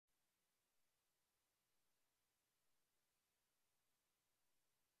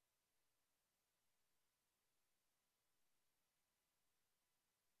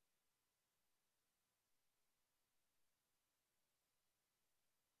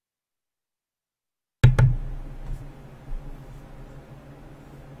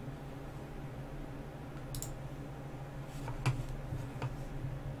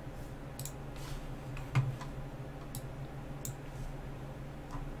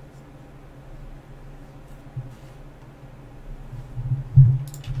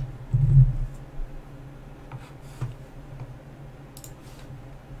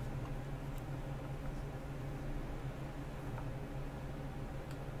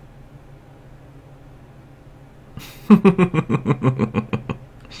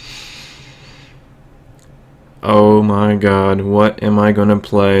Oh my god, what am I gonna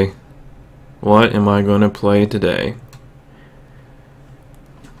play? What am I gonna play today?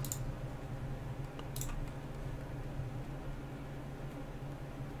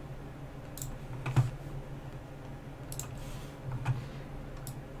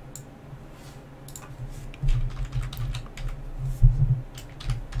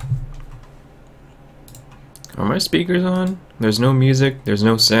 Are my speakers on? There's no music, there's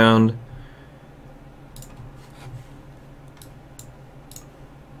no sound.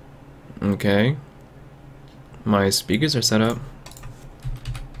 Okay. My speakers are set up.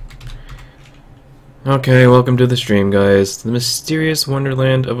 Okay, welcome to the stream, guys. The Mysterious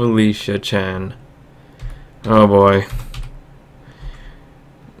Wonderland of Alicia-Chan. Oh boy.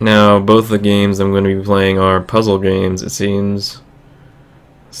 Now, both the games I'm going to be playing are puzzle games, it seems.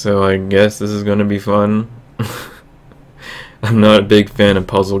 So I guess this is going to be fun. I'm not a big fan of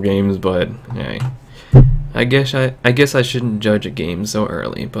puzzle games, but hey. I guess I shouldn't judge a game so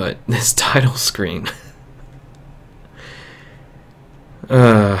early, but this title screen.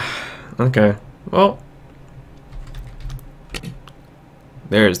 Okay. Well,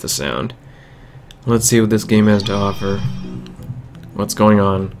 there's the sound. Let's see what this game has to offer. What's going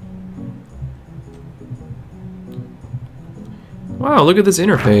on? Wow, look at this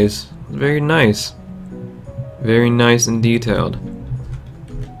interface. Very nice. Very nice and detailed.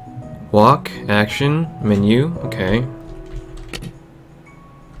 Walk, action, menu, okay.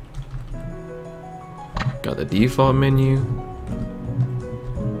 Got the default menu.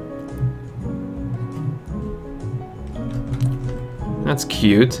 That's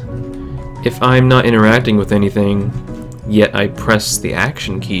cute. If I'm not interacting with anything, yet I press the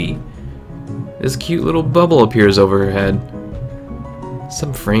action key, this cute little bubble appears over her head.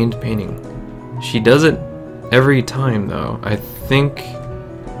 Some framed painting. She does it every time, though. I think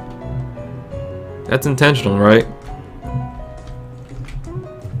that's intentional, right?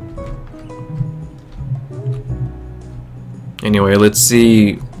 Anyway, let's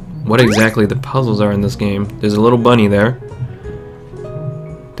see what exactly the puzzles are in this game. There's a little bunny there.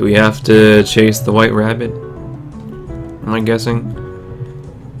 Do we have to chase the white rabbit? Am I guessing?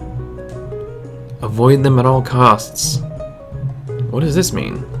 Avoid them at all costs. What does this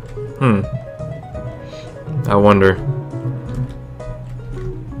mean? I wonder.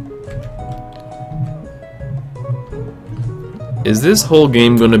 Is this whole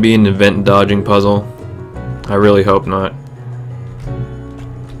game going to be an event dodging puzzle? I really hope not.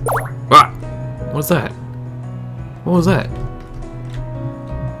 Ah! What's that? What was that?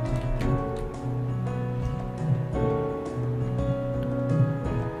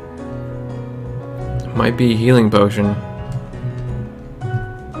 Might be a healing potion.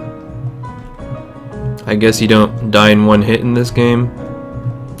 I guess you don't die in one hit in this game.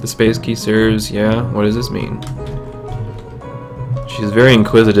 The space key serves, yeah. What does this mean? She's very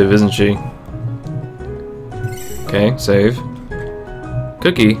inquisitive, isn't she? Okay, save.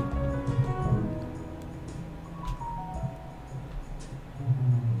 Cookie.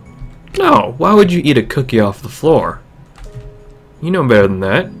 No, why would you eat a cookie off the floor? You know better than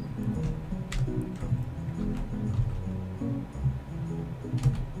that.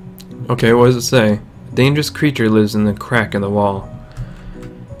 Okay, what does it say? A dangerous creature lives in the crack in the wall.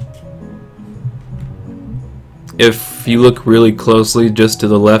 If you look really closely, just to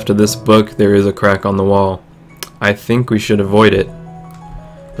the left of this book, there is a crack on the wall. I think we should avoid it.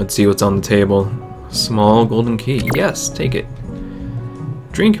 Let's see what's on the table. Small golden key. Yes, take it.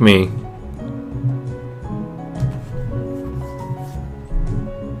 Drink me.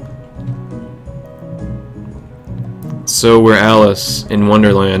 So we're Alice in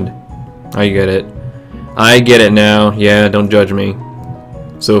Wonderland. I get it. I get it now. Yeah, don't judge me.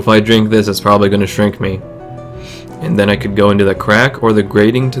 So if I drink this, it's probably going to shrink me. And then I could go into the crack or the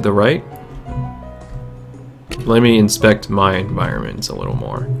grating to the right. Let me inspect my environments a little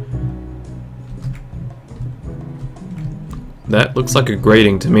more. That looks like a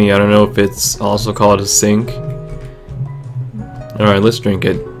grating to me. I don't know if it's also called a sink. Alright, let's drink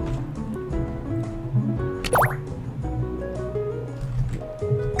it.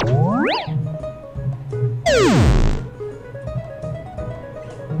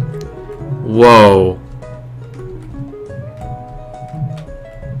 Whoa.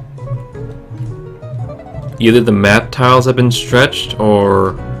 Either the map tiles have been stretched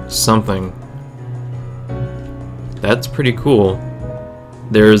or something. That's pretty cool.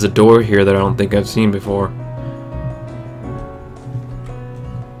 There is a door here that I don't think I've seen before.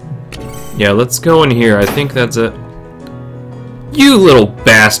 Yeah, let's go in here. I think that's it. You little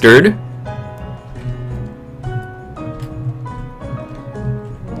bastard!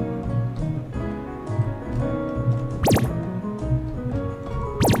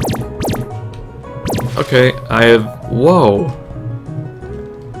 Okay, I have... Whoa!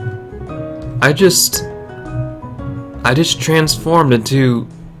 I just transformed into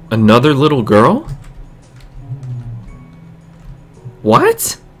another little girl?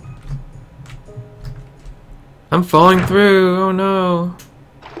 What? I'm falling through, oh no.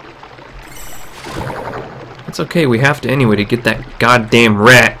 It's okay, we have to anyway to get that goddamn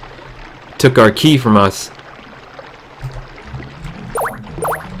rat. Took our key from us.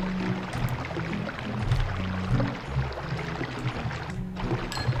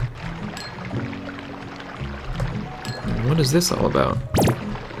 What is this all about?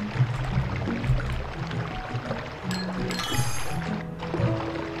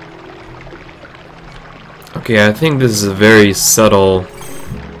 Okay, I think this is a very subtle...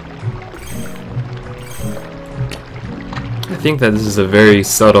 I think that this is a very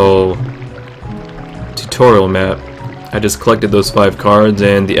subtle tutorial map. I just collected those 5 cards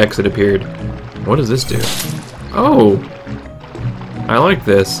and the exit appeared. What does this do? Oh! I like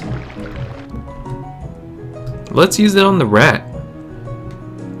this. Let's use it on the rat.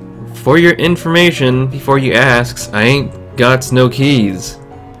 For your information, before you asks, I ain't got no keys.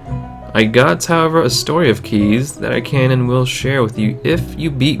 I got, however, a story of keys that I can and will share with you if you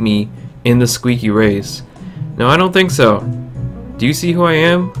beat me in the squeaky race. No, I don't think so. Do you see who I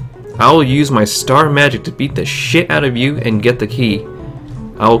am? I will use my star magic to beat the shit out of you and get the key.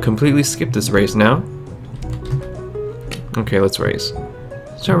 I will completely skip this race now. Okay, let's race.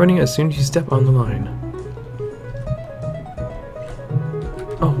 Start running as soon as you step on the line.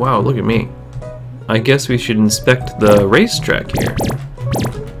 Oh wow, look at me. I guess we should inspect the racetrack here.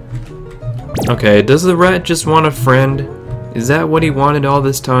 Okay, does the rat just want a friend? Is that what he wanted all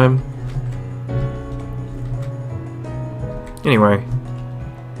this time? Anyway.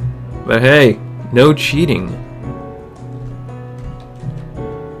 But hey, no cheating.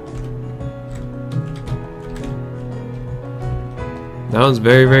 That was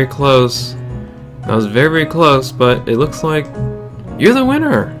very, very close. That was very, very close, but it looks like you're the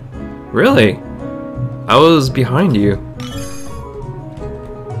winner. Really? I was behind you.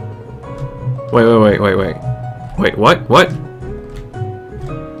 Wait. Wait, what?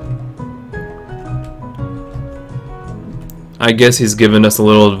 I guess he's giving us a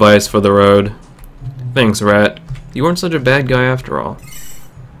little advice for the road. Thanks, rat. You weren't such a bad guy after all.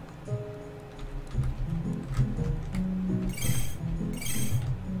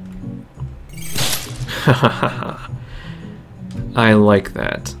 I like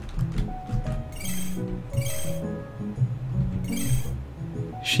that.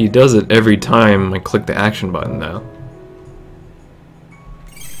 She does it every time I click the action button though.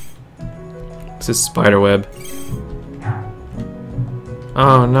 This is spiderweb.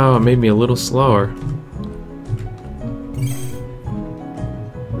 Oh no, it made me a little slower.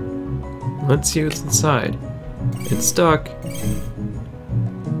 Let's see what's inside. It's stuck.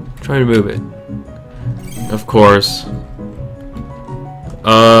 Try to move it. Of course.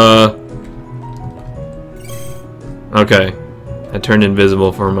 Okay. I turned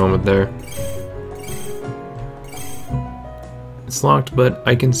invisible for a moment there. It's locked, but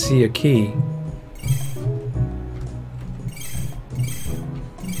I can see a key.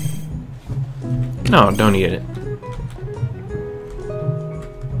 No, don't eat it.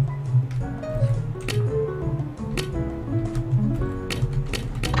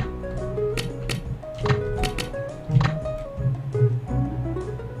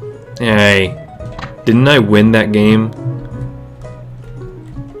 Hey, didn't I win that game?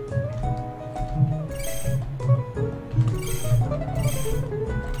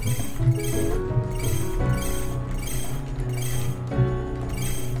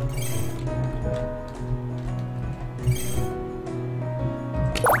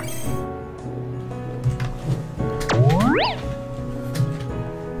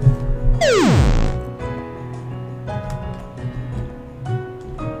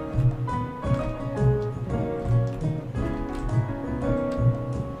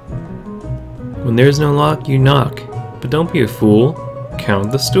 When there's no lock, you knock. But don't be a fool. Count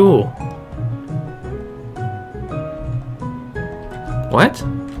the stool. What?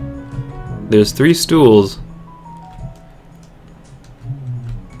 There's 3 stools.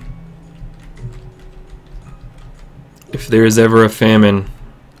 If there is ever a famine,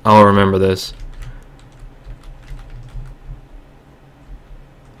 I'll remember this.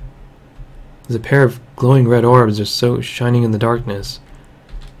 There's a pair of glowing red orbs are so shining in the darkness.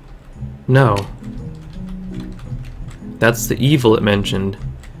 No. That's the evil it mentioned.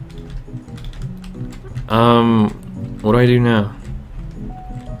 What do I do now?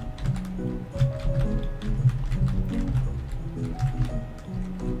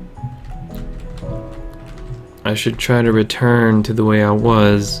 I should try to return to the way I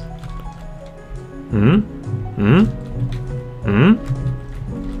was.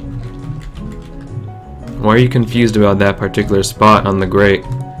 Why are you confused about that particular spot on the grate?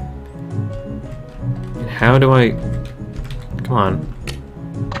 How do I... Come on.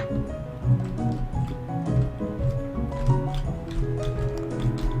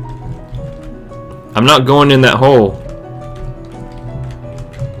 I'm not going in that hole.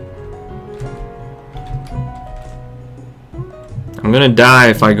 I'm gonna die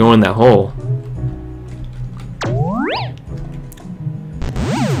if I go in that hole.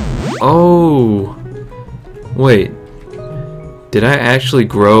 Oh! Wait. Did I actually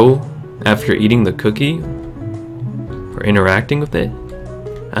grow after eating the cookie? Or interacting with it?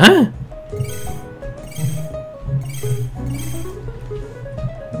 Huh?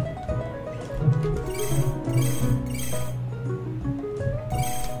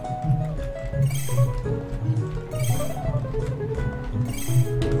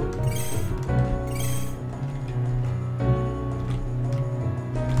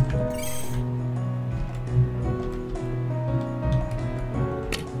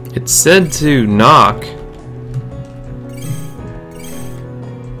 It said to knock.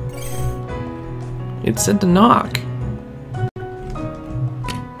 It said to knock.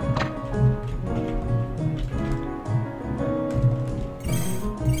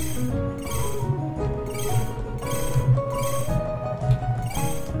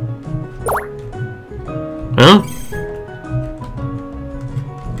 Huh?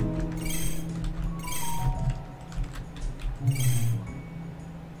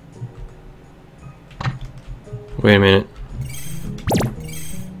 Wait a minute.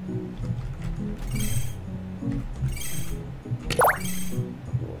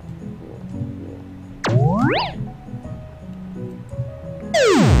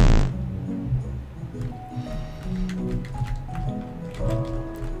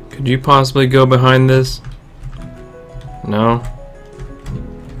 Could you possibly go behind this? No?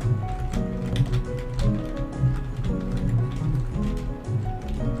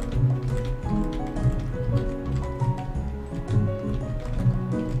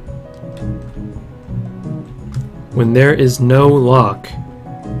 When there is no lock,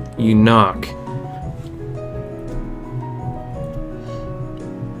 you knock.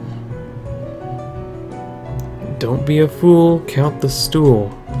 Don't be a fool, count the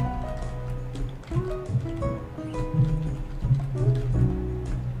stool.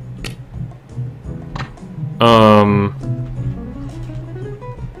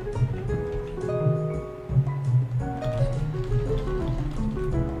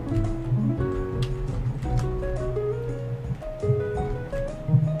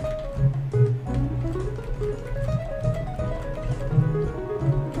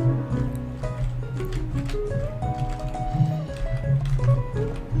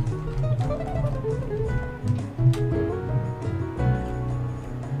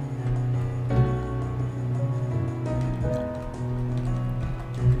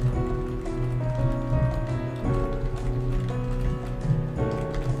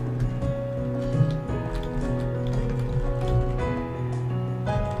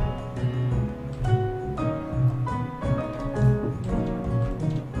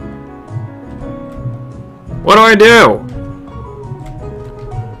 What do I do?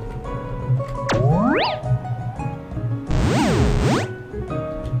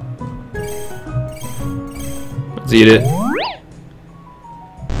 Let's eat it.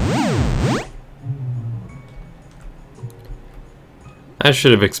 I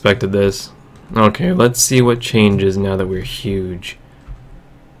should have expected this. Okay, let's see what changes now that we're huge.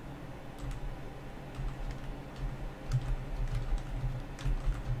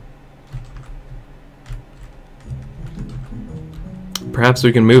 Perhaps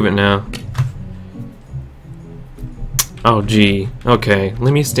we can move it now. Oh gee. Okay,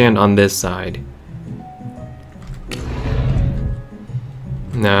 let me stand on this side.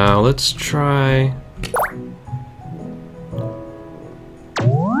 Now let's try...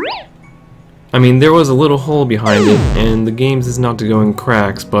 I mean, there was a little hole behind it, and the games is not to go in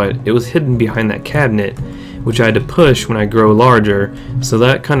cracks, but it was hidden behind that cabinet, which I had to push when I grow larger, so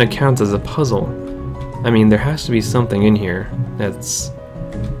that kind of counts as a puzzle. I mean, there has to be something in here that's...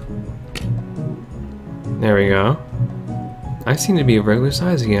 There we go. I seem to be a regular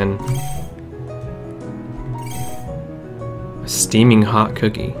size again. A steaming hot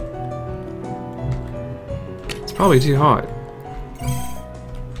cookie. It's probably too hot.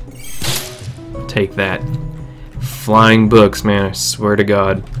 Take that. Flying books, man, I swear to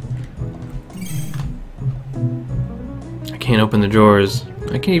God. I can't open the drawers.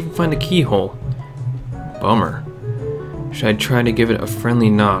 I can't even find a keyhole. Bummer. Should I try to give it a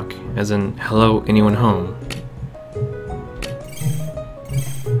friendly knock, as in, hello, anyone home?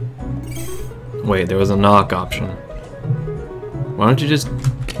 Wait, there was a knock option. Why don't you just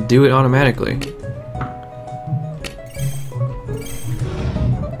do it automatically?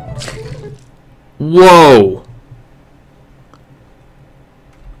 Whoa!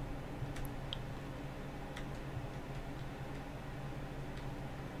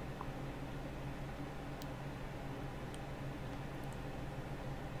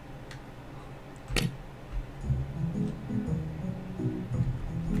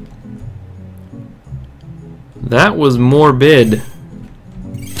 That was morbid.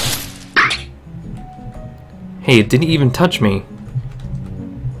 Hey, it didn't even touch me.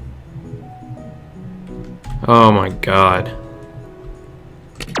 Oh my god.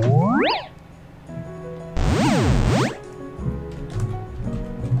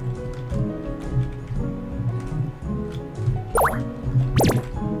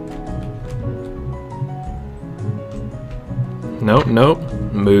 Nope, nope.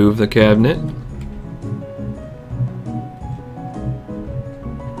 Move the cabinet.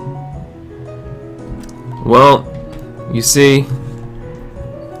 Well, you see,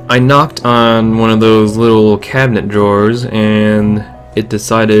 I knocked on one of those little cabinet drawers and it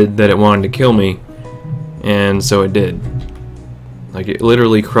decided that it wanted to kill me, and so it did. Like, it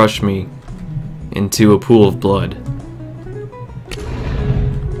literally crushed me into a pool of blood.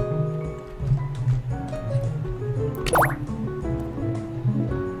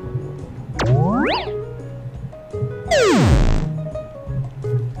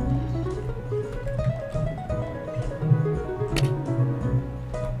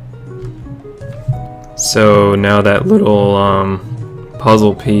 So now that little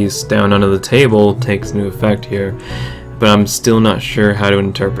puzzle piece down under the table takes new effect here, but I'm still not sure how to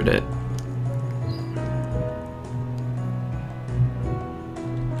interpret it.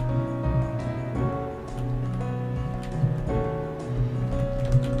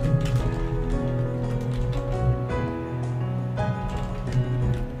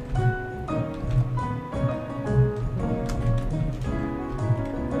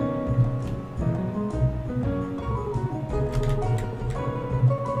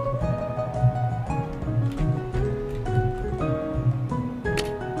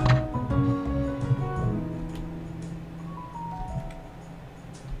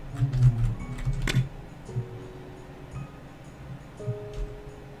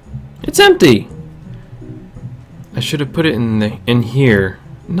 It's empty! I should have put it in here,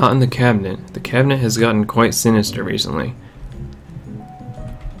 not in the cabinet. The cabinet has gotten quite sinister recently.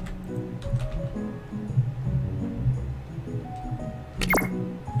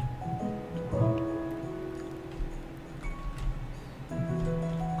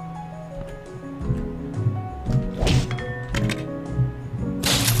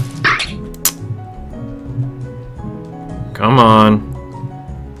 Come on.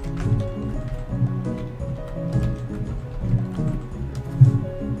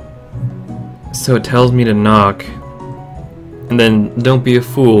 So it tells me to knock, and then don't be a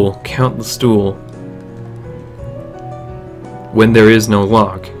fool, count the stool when there is no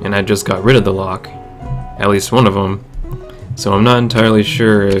lock, and I just got rid of the lock, at least one of them, so I'm not entirely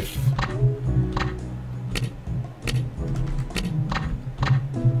sure if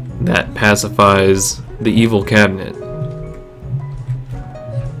that pacifies the evil cabinet.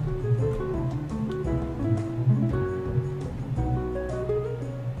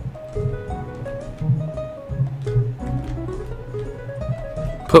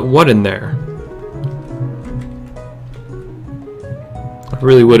 Put what in there? I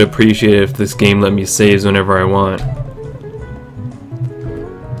really would appreciate it if this game let me save whenever I want.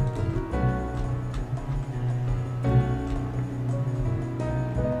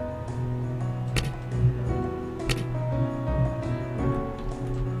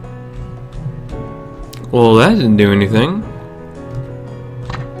 Well, that didn't do anything.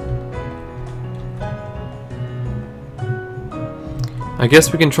 I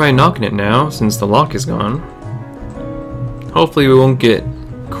guess we can try knocking it now, since the lock is gone. Hopefully we won't get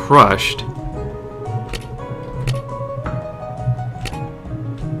crushed.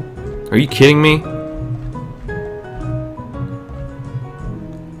 Are you kidding me?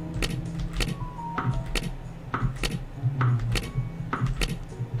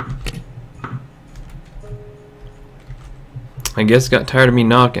 I guess it got tired of me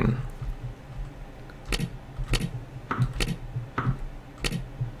knocking.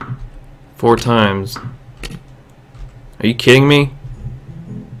 Four times. Are you kidding me?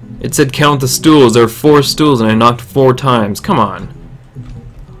 It said count the stools. There are 4 stools and I knocked 4 times. Come on.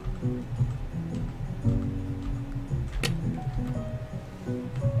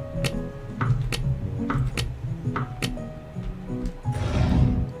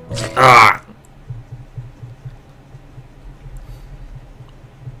 Ah!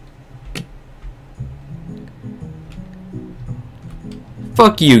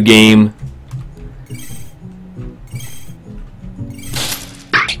 Fuck you, game.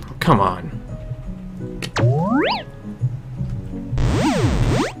 Come on.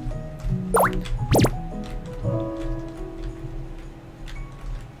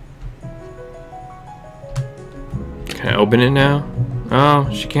 Can I open it now?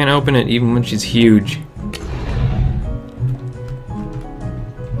 Oh, she can't open it even when she's huge.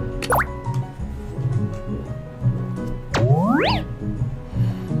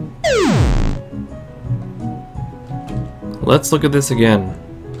 Let's look at this again.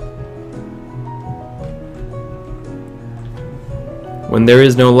 When there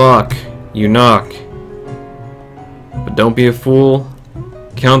is no lock, you knock. But don't be a fool.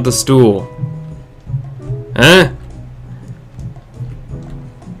 Count the stool. Huh?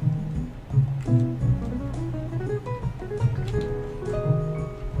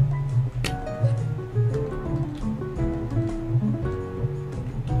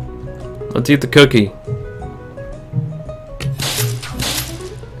 Let's eat the cookie.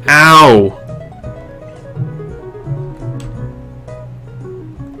 Ow!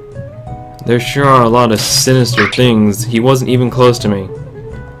 There sure are a lot of sinister things. He wasn't even close to me.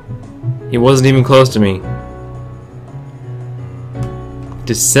 He wasn't even close to me.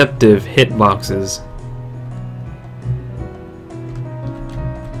 Deceptive hitboxes.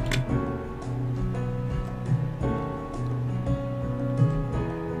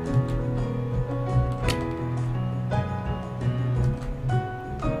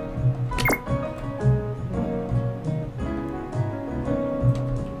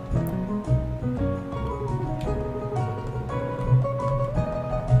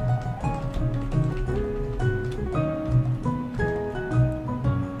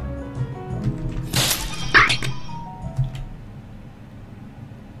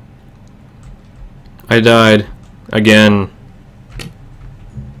 I died. Again.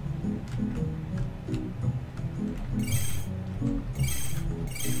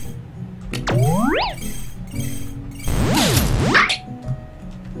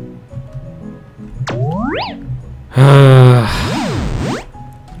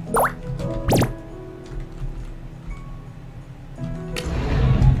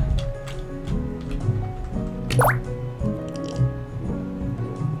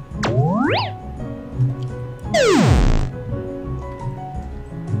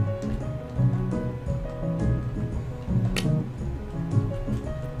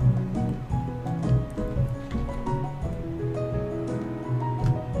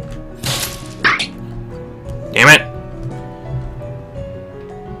 Damn it!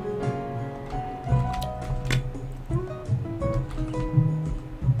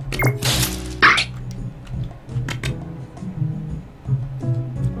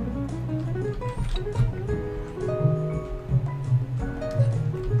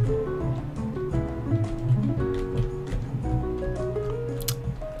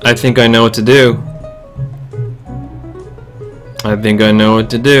 I think I know what to do. I think I know what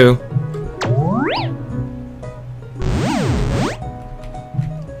to do.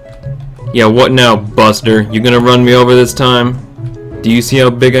 Yeah, what now, Buster? You gonna run me over this time? Do you see how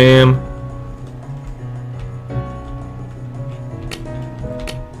big I am?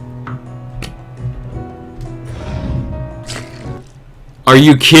 Are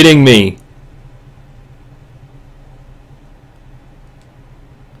you kidding me?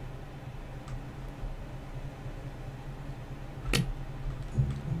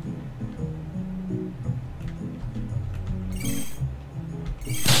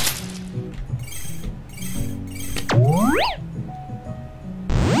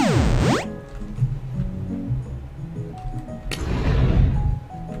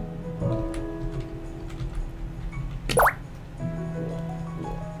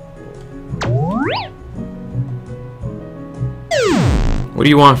 What do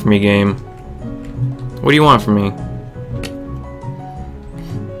you want from me, game? What do you want from me?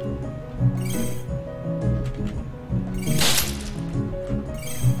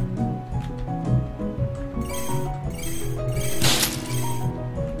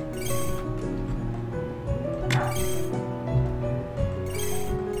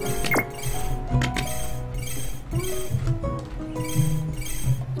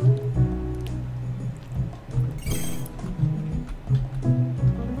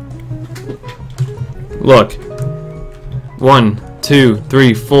 Look. 1, 2,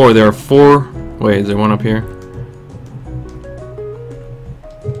 3, 4. There are 4. Wait, is there one up here?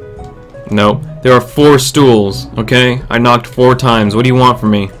 Nope. There are 4 stools, okay? I knocked 4 times. What do you want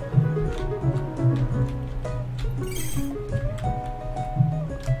from me?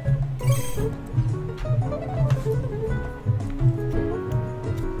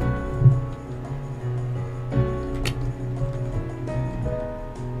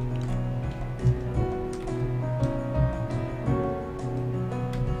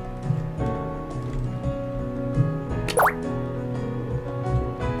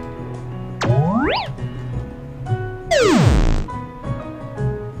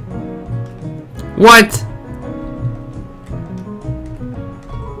 What?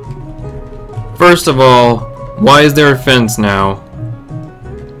 First of all, why is there a fence now?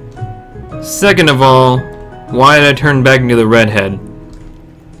 Second of all, why did I turn back into the redhead?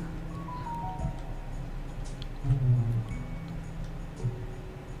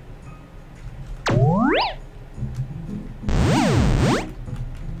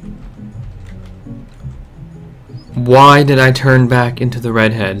 Why did I turn back into the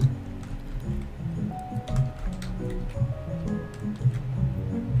redhead?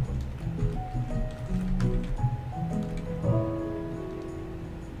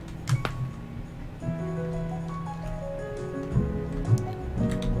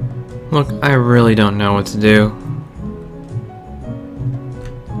 Look, I really don't know what to do.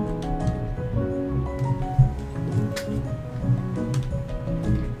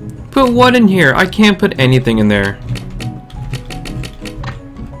 Put what in here? I can't put anything in there.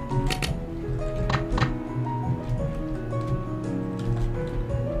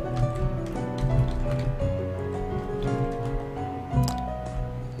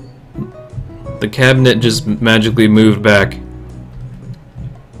 The cabinet just magically moved back.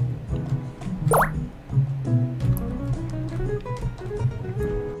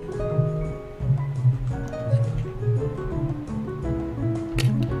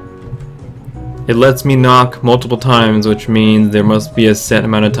 It lets me knock multiple times, which means there must be a set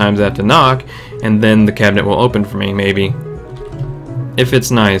amount of times I have to knock, and then the cabinet will open for me, maybe. If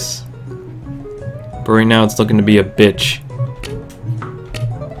it's nice. But right now it's looking to be a bitch.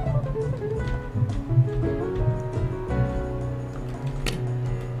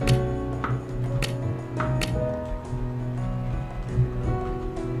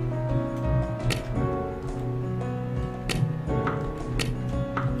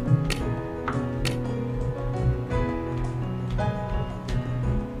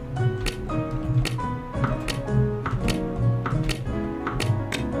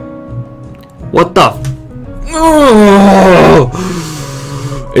 What the f— oh!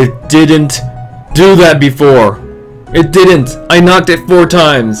 It didn't do that before. It didn't. I knocked it 4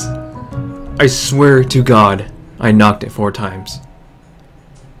 times. I swear to God, I knocked it 4 times.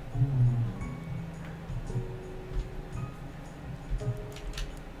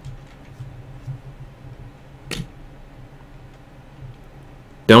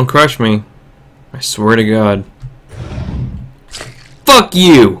 Don't crush me. I swear to God. Fuck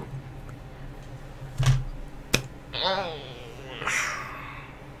you!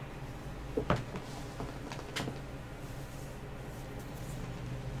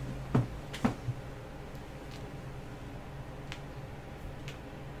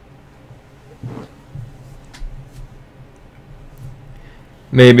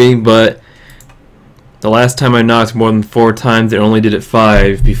 Maybe, but the last time I knocked more than 4 times, it only did it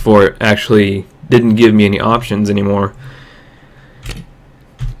 5 before it actually didn't give me any options anymore.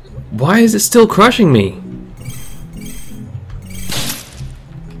 Why is it still crushing me?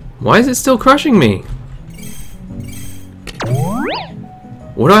 Why is it still crushing me?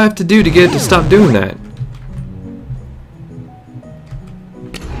 What do I have to do to get it to stop doing that?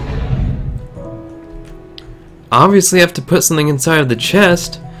 Obviously I have to put something inside of the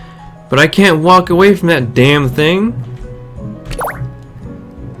chest, but I can't walk away from that damn thing.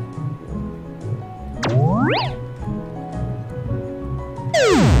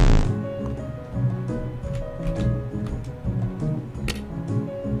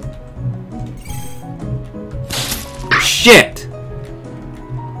 Shit!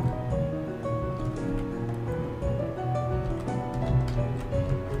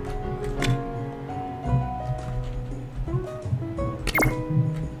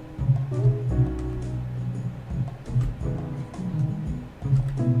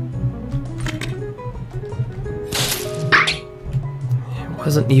 It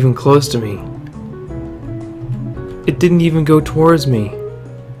wasn't even close to me. It didn't even go towards me.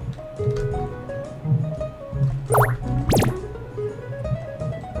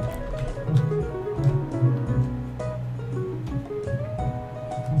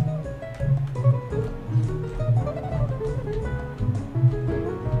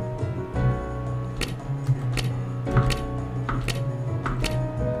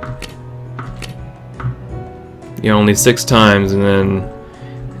 Yeah, only 6 times, and then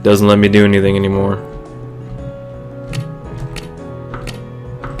it doesn't let me do anything anymore.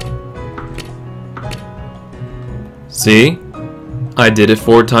 See? I did it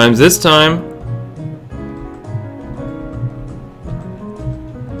 4 times this time.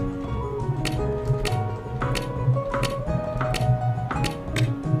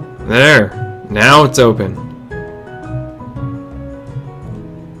 There. Now it's open.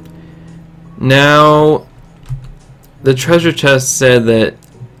 Now, the treasure chest said that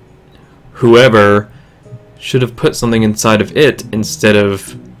whoever should have put something inside of it instead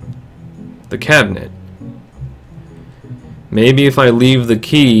of the cabinet. Maybe if I leave the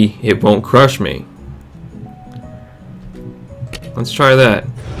key, it won't crush me. Let's try that.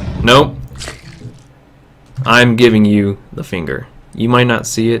 Nope. I'm giving you the finger. You might not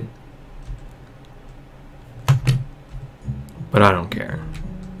see it, but I don't care.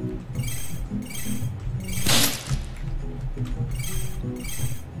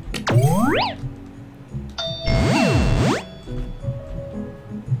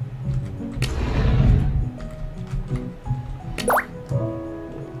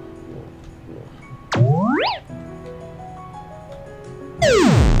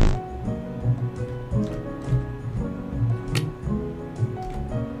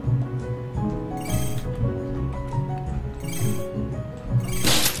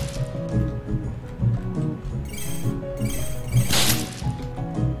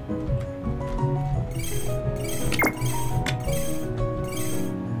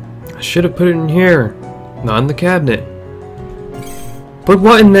 I should have put it in here, not in the cabinet. Put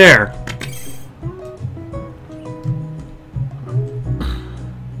what in there?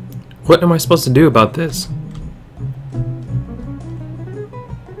 What am I supposed to do about this?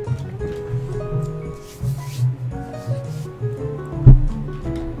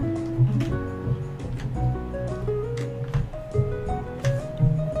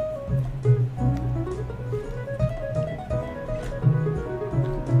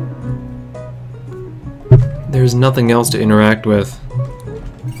 There's nothing else to interact with.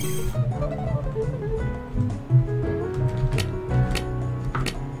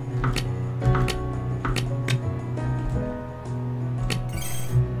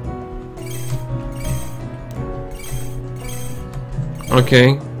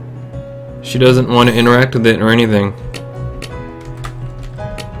 Okay. She doesn't want to interact with it or anything.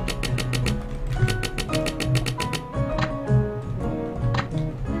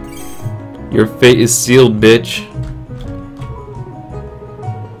 Your fate is sealed, bitch.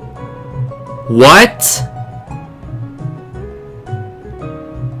 What?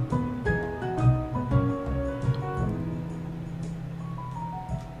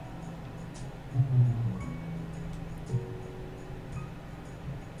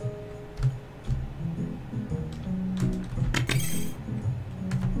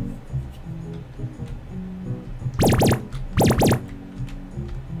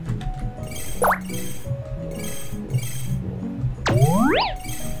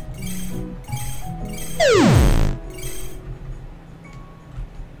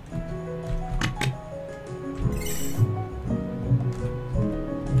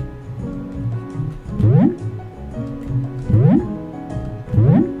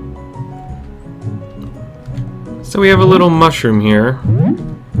 So we have a little mushroom here.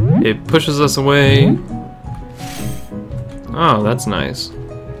 It pushes us away. Oh, that's nice.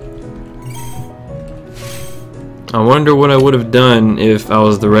 I wonder what I would have done if I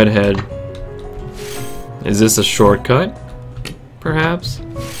was the redhead. Is this a shortcut? Perhaps?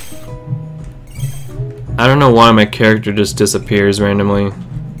 I don't know why my character just disappears randomly.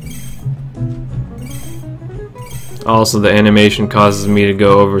 Also, the animation causes me to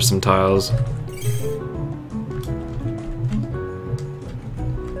go over some tiles.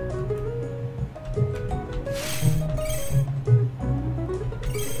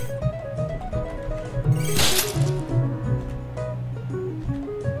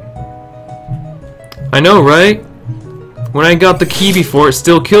 I know, right? When I got the key before, it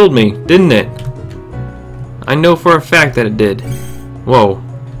still killed me, didn't it? I know for a fact that it did. Whoa.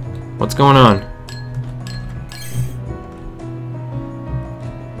 What's going on?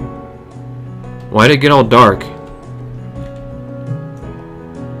 Why'd it get all dark?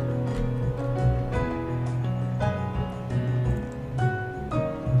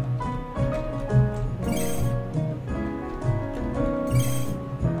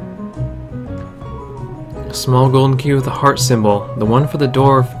 A small golden key with a heart symbol, the one for the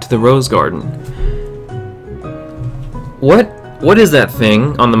door to the rose garden. What is that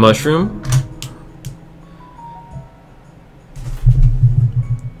thing on the mushroom?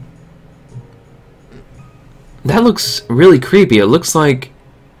 That looks really creepy. It looks like...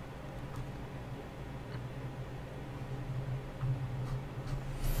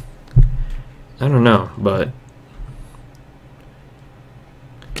 I don't know, but...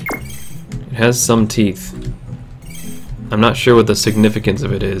 it has some teeth. I'm not sure what the significance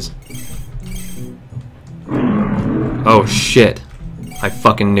of it is. Oh shit. I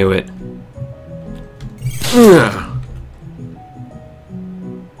fucking knew it. Ugh.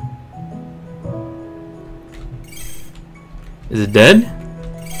 Is it dead?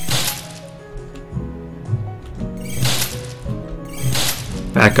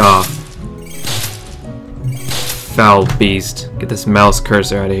 Back off. Foul beast. Get this mouse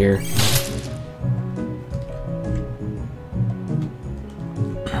cursor out of here.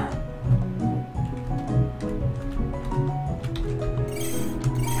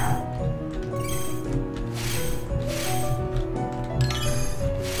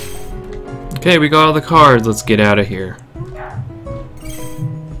 Okay, we got all the cards. Let's get out of here.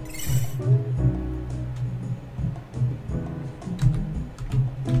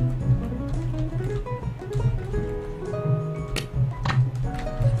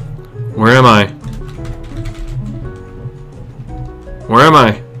 Where am I? Where am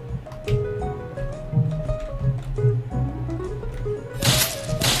I?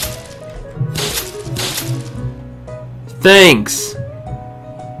 Thanks!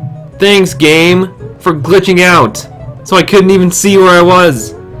 Thanks, game, for glitching out, so I couldn't even see where I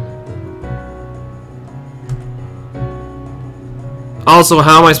was. Also,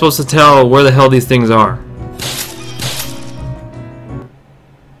 how am I supposed to tell where the hell these things are?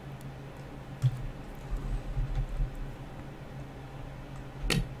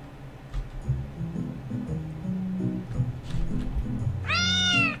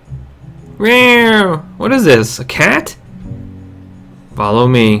 What is this? A cat? Follow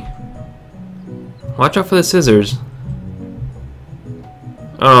me. Watch out for the scissors.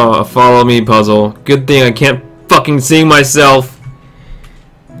 Oh, a follow me puzzle. Good thing I can't fucking see myself.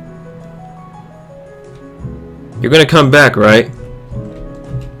 You're gonna come back, right?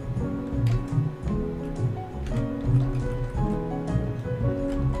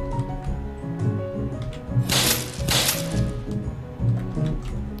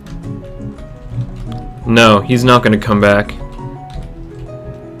 No, he's not gonna come back.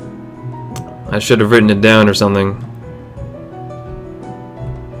 I should have written it down or something.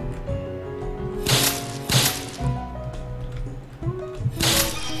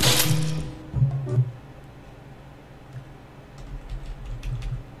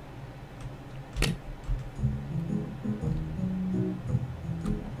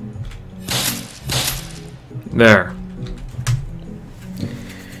 There.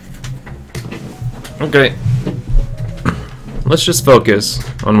 Okay. Let's just focus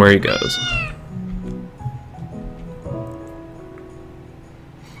on where he goes.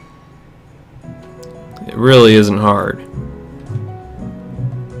 It really isn't hard.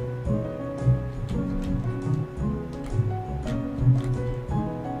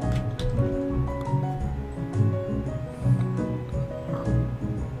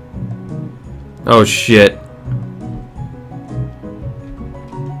 Oh shit.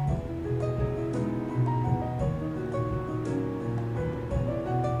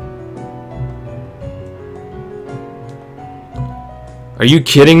 Are you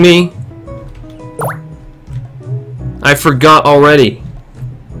kidding me? I forgot already.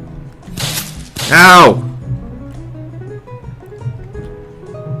 Ow!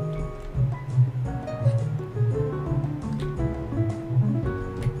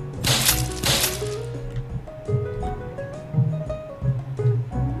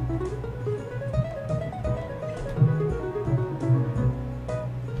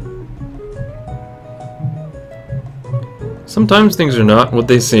 Sometimes things are not what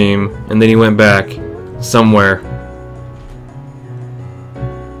they seem, and then he went back somewhere.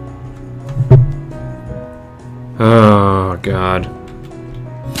 Oh god.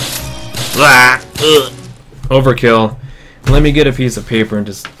 Ah, ugh. Overkill. Let me get a piece of paper and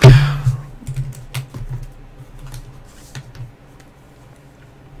just...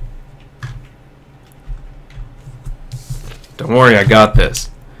 Don't worry, I got this.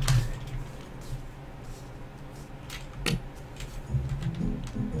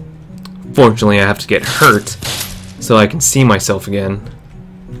 Fortunately, I have to get hurt so I can see myself again.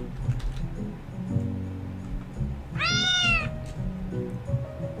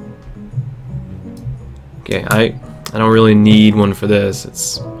 Okay, I don't really need one for this.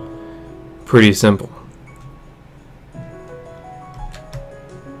 It's pretty simple.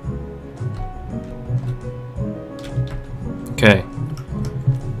 Okay.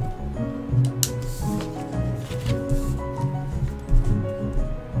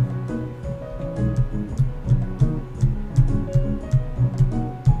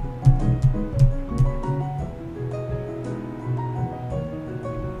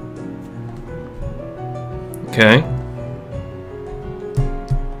 Okay.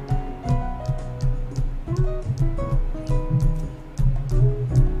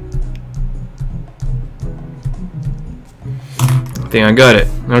 I think I got it.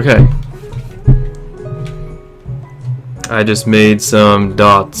 Okay. I just made some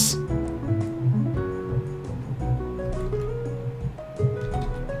dots.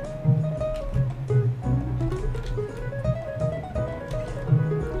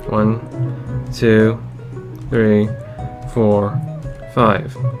 One, 2, 3, 4,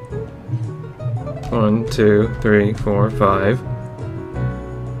 5. 1, 2, 3, 4, 5.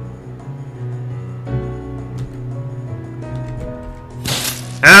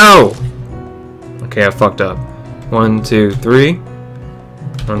 Ow! Okay, I fucked up. 1, 2, 3.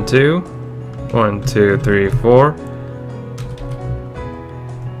 1, 2. 1, 2, 3, 4.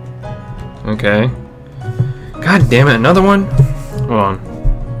 Okay. God damn it, another one? Hold on.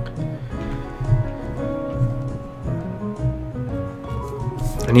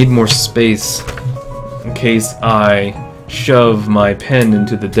 I need more space in case I shove my pen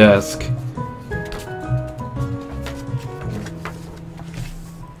into the desk.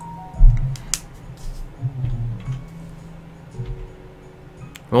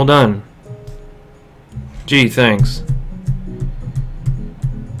 Well done. Gee, thanks.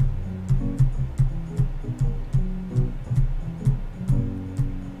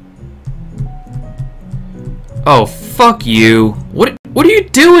 Oh, fuck you. What are you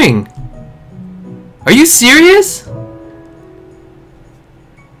doing? Are you serious?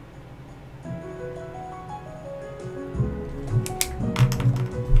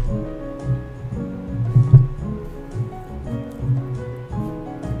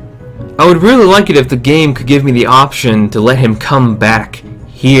 I would really like it if the game could give me the option to let him come back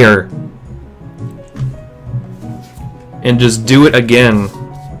here and just do it again.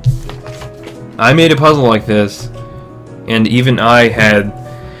 I made a puzzle like this, and even I had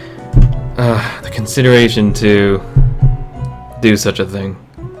the consideration to do such a thing.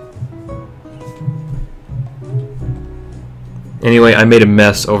 Anyway, I made a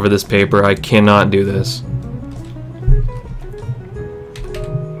mess over this paper. I cannot do this.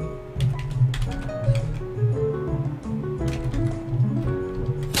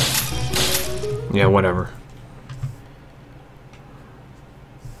 Yeah, whatever.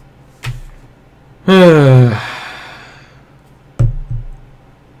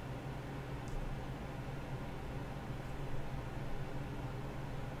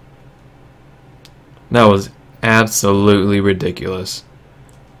 That was absolutely ridiculous.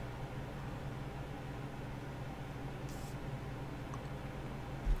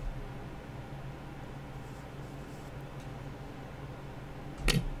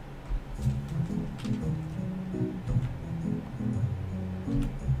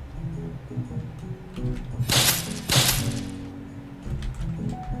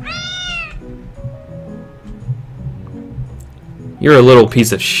 You're a little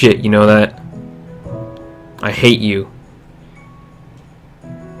piece of shit, you know that? I hate you.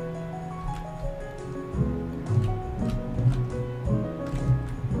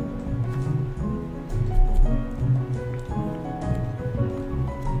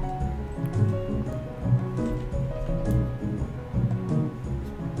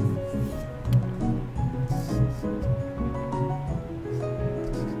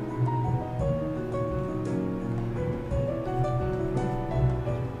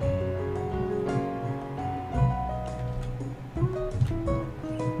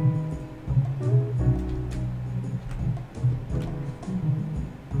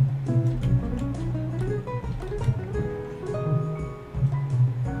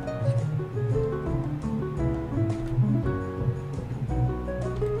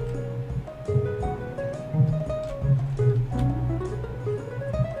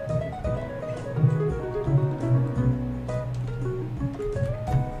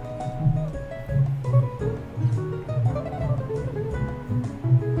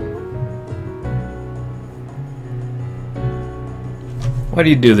 Why do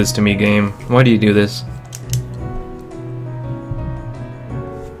you do this to me, game? Why do you do this?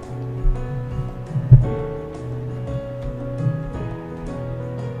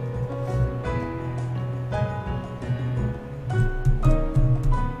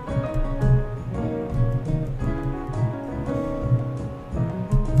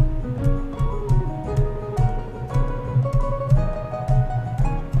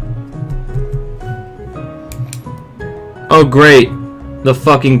 Oh great! The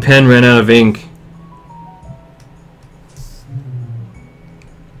fucking pen ran out of ink.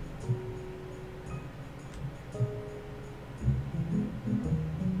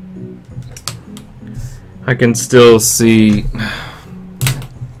 I can still see...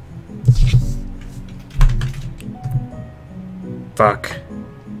 Fuck.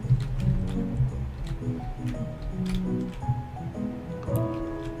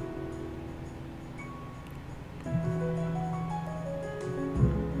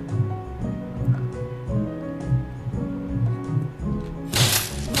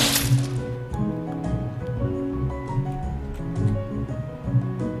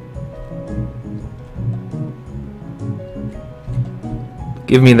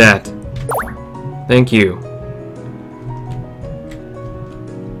 Give me that. Thank you.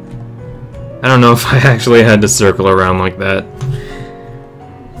 I don't know if I actually had to circle around like that.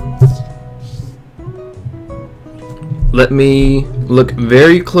 Let me look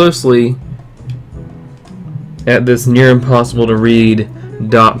very closely at this near impossible to read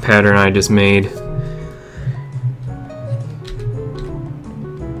dot pattern I just made.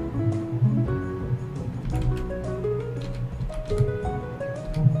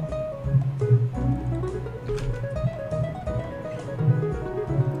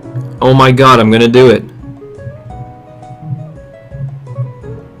 Oh my god, I'm gonna do it.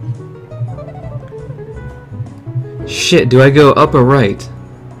 Shit, do I go up or right?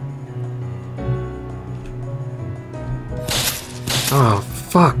 Oh,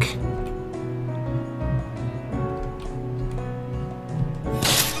 fuck.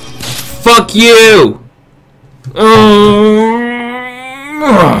 Fuck you!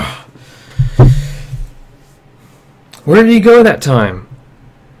 Where did he go that time?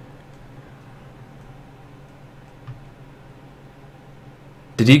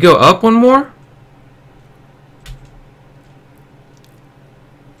 Did he go up one more?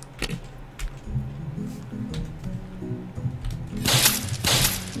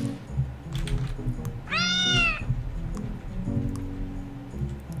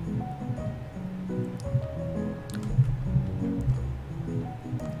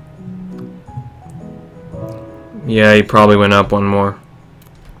 Yeah, he probably went up one more.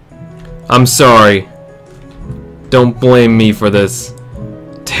 I'm sorry. Don't blame me for this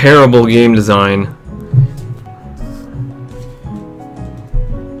terrible game design.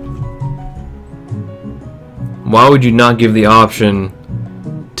 Why would you not give the option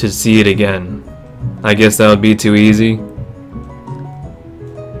to see it again? I guess that would be too easy.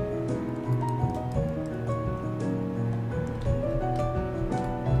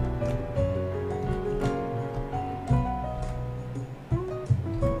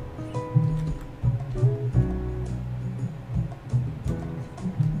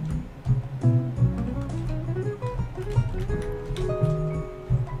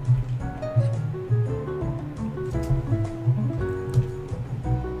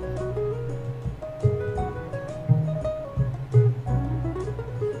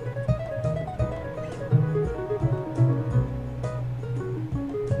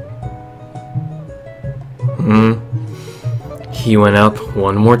 He went up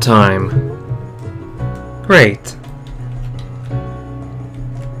one more time. Great.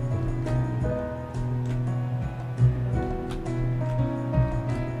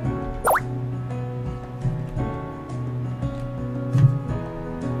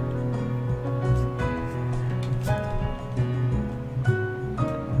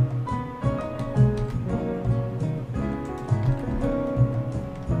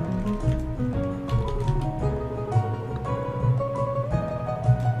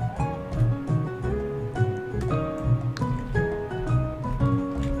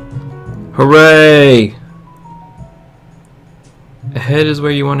 Hooray! Ahead is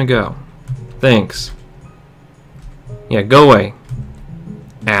where you want to go. Thanks. Yeah, go away,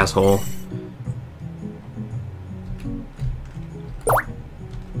 asshole.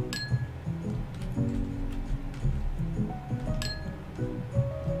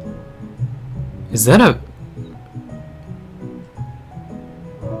 Is that a...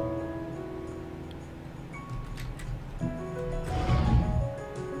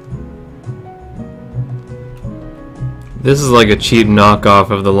 This is like a cheap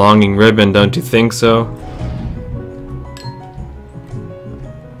knockoff of the Longing Ribbon, don't you think so?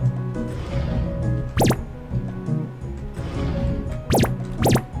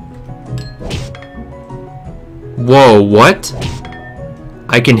 Whoa, what?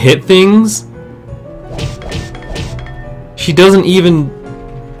 I can hit things? She doesn't even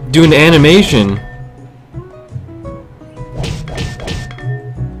do an animation.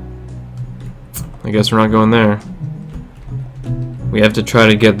 I guess we're not going there. We have to try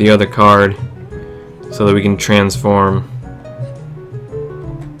to get the other card so that we can transform.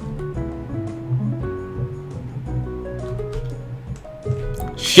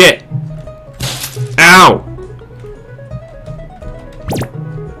 Shit! Ow!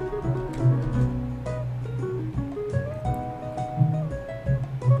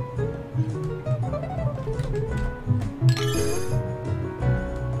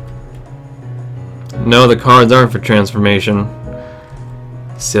 No, the cards aren't for transformation.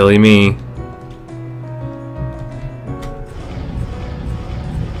 Silly me.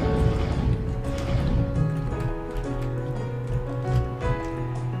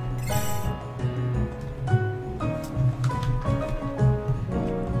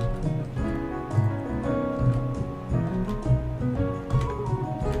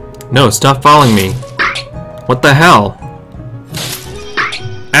 No, stop following me. What the hell?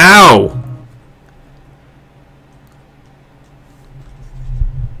 Ow!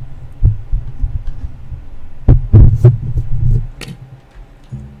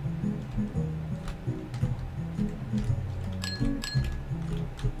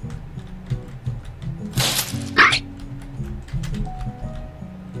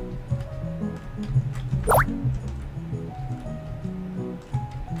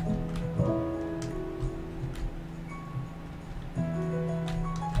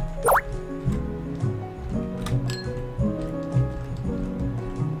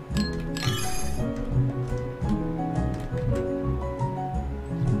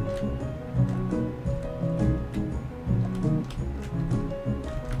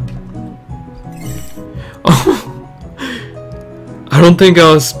 I don't think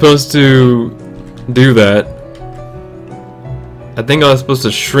I was supposed to do that. I think I was supposed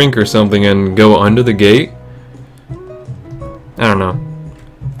to shrink or something and go under the gate. I don't know.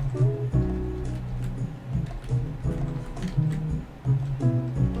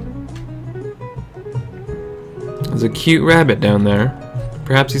 There's a cute rabbit down there.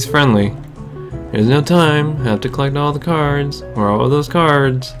 Perhaps he's friendly. There's no time. Have to collect all the cards. Where are all those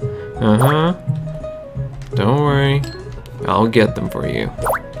cards? Uh-huh. Don't worry. I'll get them for you.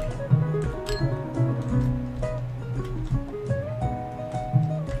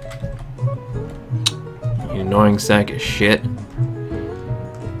 You annoying sack of shit.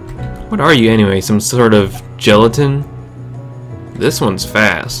 What are you anyway? Some sort of gelatin? This one's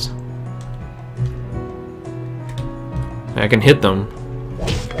fast. I can hit them.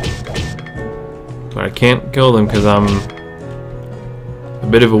 But I can't kill them because I'm a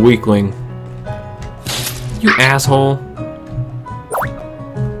bit of a weakling. You asshole.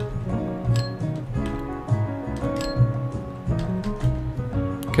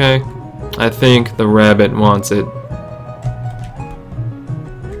 Okay, I think the rabbit wants it.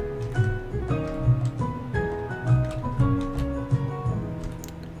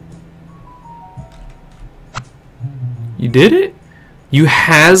 You did it? You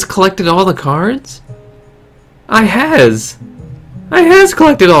has collected all the cards? I has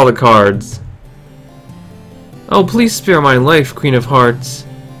collected all the cards. Oh, please spare my life, Queen of Hearts.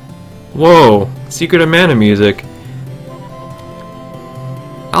 Whoa, Secret of Mana music.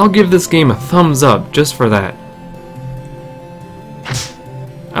 I'll give this game a thumbs up just for that.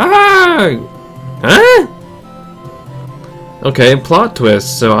 Ah! Huh? Okay, plot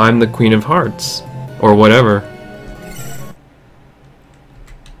twist, so I'm the Queen of Hearts. Or whatever.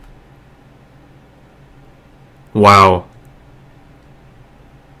 Wow.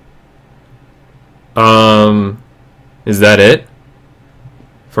 Is that it?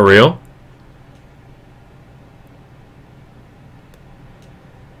 For real?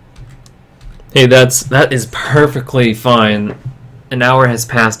 Hey, that is perfectly fine. An hour has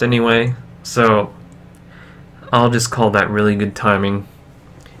passed anyway, so I'll just call that really good timing.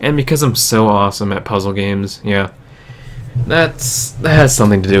 And because I'm so awesome at puzzle games, yeah, that has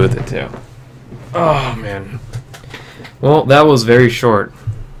something to do with it too. Oh man. Well, that was very short.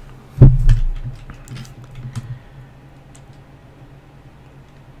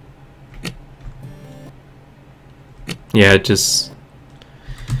 Yeah, just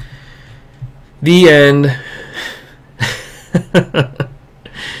the end. That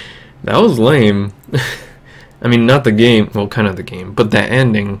was lame. I mean, not the game, well, kind of the game, but the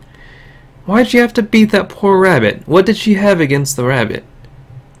ending. Why'd you have to beat that poor rabbit? What did she have against the rabbit?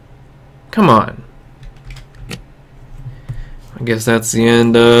 Come on. I guess that's the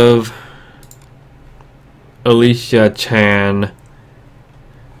end of Alicia-Chan.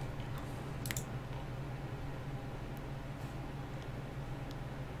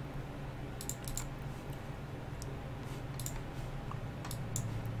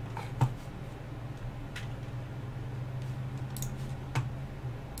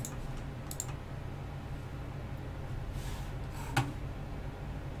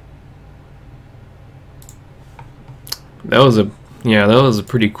 That was a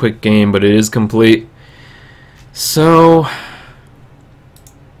pretty quick game, but it is complete. So